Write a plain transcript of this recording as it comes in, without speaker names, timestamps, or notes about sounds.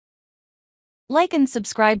Like and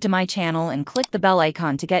subscribe to my channel and click the bell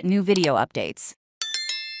icon to get new video updates.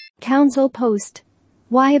 Council post.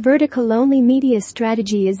 Why a vertical-only media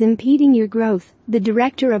strategy is impeding your growth. The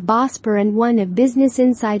director of Bospar and one of Business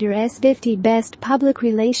Insider's 50 best public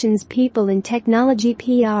relations people in technology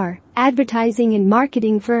PR, advertising and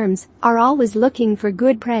marketing firms, are always looking for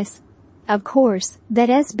good press. Of course,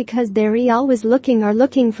 that's because they're always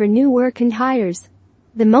looking for new work and hires.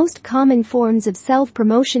 The most common forms of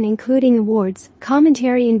self-promotion, including awards,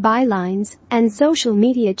 commentary and bylines, and social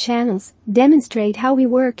media channels, demonstrate how we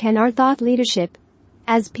work and our thought leadership.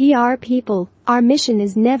 As PR people, our mission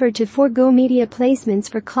is never to forego media placements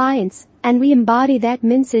for clients, and we embody that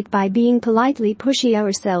mindset by being politely pushy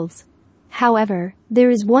ourselves. However, there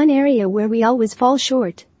is one area where we always fall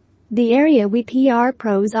short. The area we PR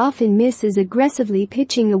pros often miss is aggressively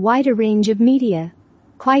pitching a wider range of media.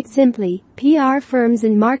 Quite simply, PR firms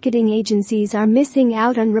and marketing agencies are missing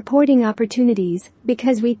out on reporting opportunities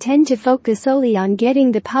because we tend to focus solely on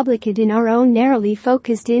getting the public in our own narrowly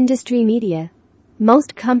focused industry media.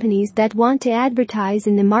 Most companies that want to advertise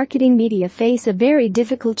in the marketing media face a very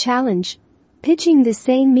difficult challenge: pitching the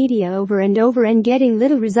same media over and over and getting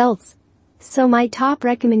little results. So my top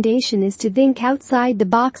recommendation is to think outside the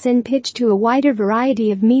box and pitch to a wider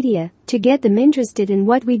variety of media to get them interested in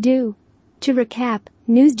what we do. To recap,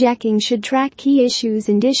 newsjacking should track key issues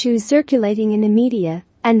and issues circulating in the media,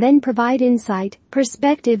 and then provide insight,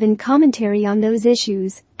 perspective and commentary on those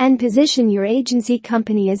issues, and position your agency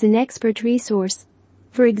company as an expert resource.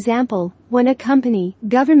 For example, when a company,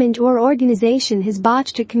 government or organization has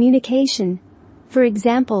botched a communication. For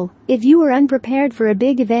example, if you are unprepared for a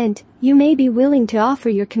big event, you may be willing to offer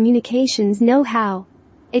your communications know-how.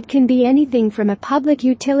 It can be anything from a public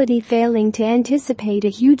utility failing to anticipate a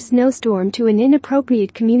huge snowstorm to an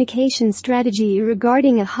inappropriate communication strategy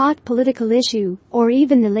regarding a hot political issue, or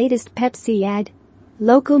even the latest Pepsi ad.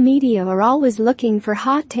 Local media are always looking for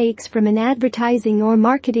hot takes from an advertising or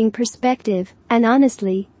marketing perspective, and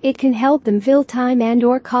honestly, it can help them fill time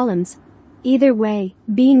and/or columns. Either way,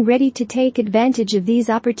 being ready to take advantage of these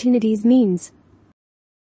opportunities means